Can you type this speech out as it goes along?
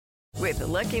With the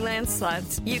Lucky Land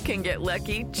Slots, you can get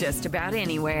lucky just about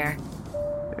anywhere.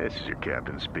 This is your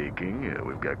captain speaking.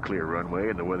 We've got clear runway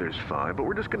and the weather's fine, but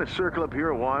we're just going to circle up here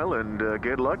a while and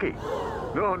get lucky.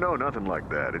 No, nothing like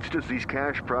that. It's just these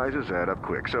cash prizes add up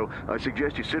quick. So I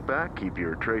suggest you sit back, keep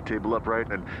your tray table upright,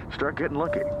 and start getting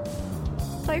lucky.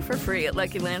 Play for free at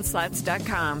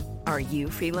LuckyLandSlots.com. Are you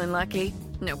feeling lucky?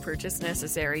 No purchase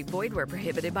necessary. Void where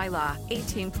prohibited by law.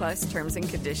 18 plus terms and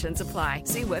conditions apply.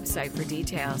 See website for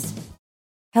details.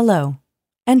 Hello,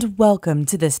 and welcome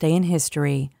to This Day in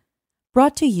History.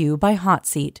 Brought to you by Hot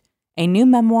Seat, a new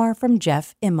memoir from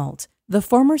Jeff Immelt, the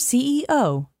former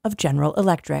CEO of General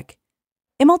Electric.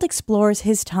 Immelt explores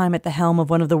his time at the helm of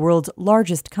one of the world's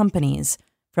largest companies,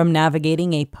 from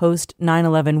navigating a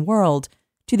post-9/11 world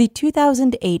to the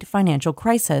 2008 financial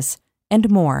crisis,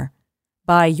 and more.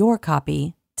 Buy your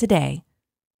copy today.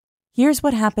 Here's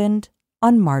what happened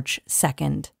on March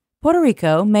 2nd. Puerto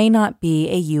Rico may not be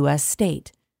a U.S.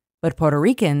 state, but Puerto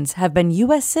Ricans have been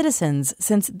U.S. citizens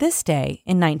since this day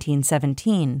in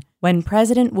 1917, when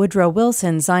President Woodrow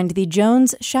Wilson signed the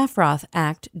Jones-Shafroth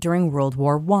Act during World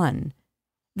War I.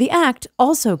 The act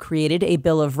also created a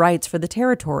Bill of Rights for the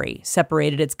territory,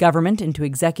 separated its government into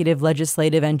executive,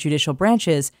 legislative, and judicial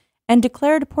branches, and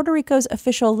declared Puerto Rico's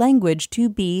official language to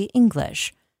be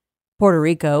English. Puerto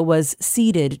Rico was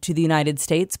ceded to the United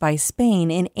States by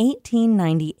Spain in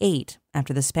 1898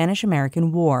 after the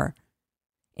Spanish-American War.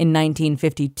 In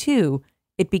 1952,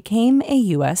 it became a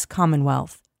U.S.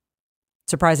 Commonwealth.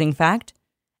 Surprising fact?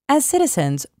 As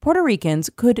citizens, Puerto Ricans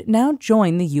could now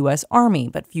join the U.S. Army,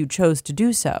 but few chose to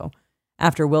do so.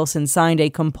 After Wilson signed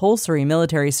a compulsory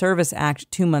military service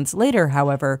act 2 months later,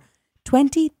 however,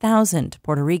 20,000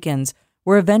 Puerto Ricans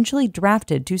were eventually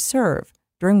drafted to serve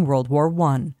during World War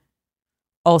I.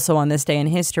 Also on this day in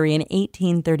history, in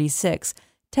 1836,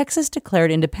 Texas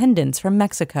declared independence from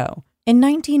Mexico. In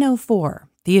 1904,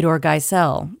 Theodore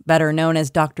Geisel, better known as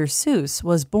Dr. Seuss,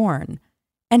 was born.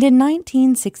 And in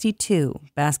 1962,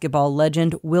 basketball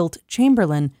legend Wilt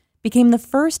Chamberlain became the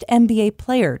first NBA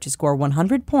player to score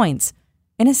 100 points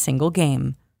in a single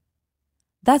game.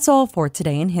 That's all for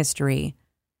today in history.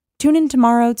 Tune in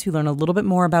tomorrow to learn a little bit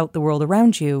more about the world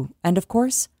around you, and of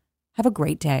course, have a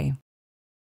great day.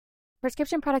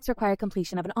 Prescription products require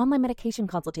completion of an online medication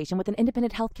consultation with an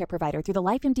independent healthcare provider through the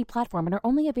LifeMD platform and are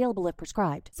only available if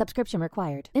prescribed. Subscription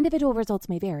required. Individual results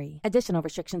may vary. Additional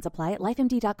restrictions apply at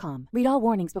lifemd.com. Read all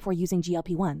warnings before using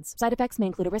GLP-1s. Side effects may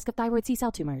include a risk of thyroid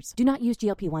C-cell tumors. Do not use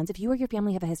GLP-1s if you or your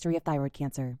family have a history of thyroid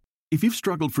cancer. If you've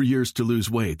struggled for years to lose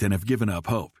weight and have given up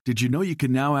hope, did you know you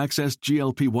can now access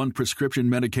GLP-1 prescription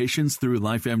medications through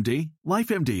LifeMD?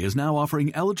 LifeMD is now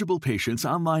offering eligible patients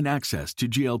online access to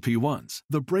GLP-1s,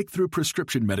 the breakthrough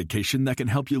prescription medication that can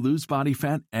help you lose body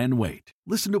fat and weight.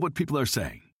 Listen to what people are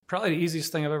saying. Probably the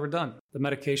easiest thing I've ever done. The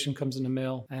medication comes in the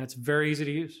mail, and it's very easy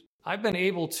to use. I've been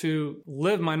able to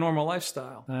live my normal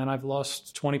lifestyle, and I've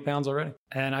lost 20 pounds already,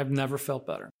 and I've never felt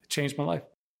better. It changed my life.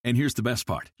 And here's the best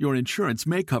part. Your insurance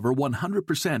may cover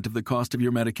 100% of the cost of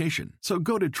your medication. So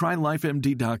go to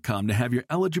TryLifeMD.com to have your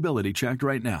eligibility checked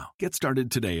right now. Get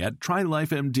started today at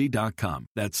TryLifeMD.com.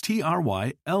 That's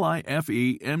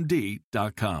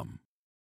TryLifeMD.com.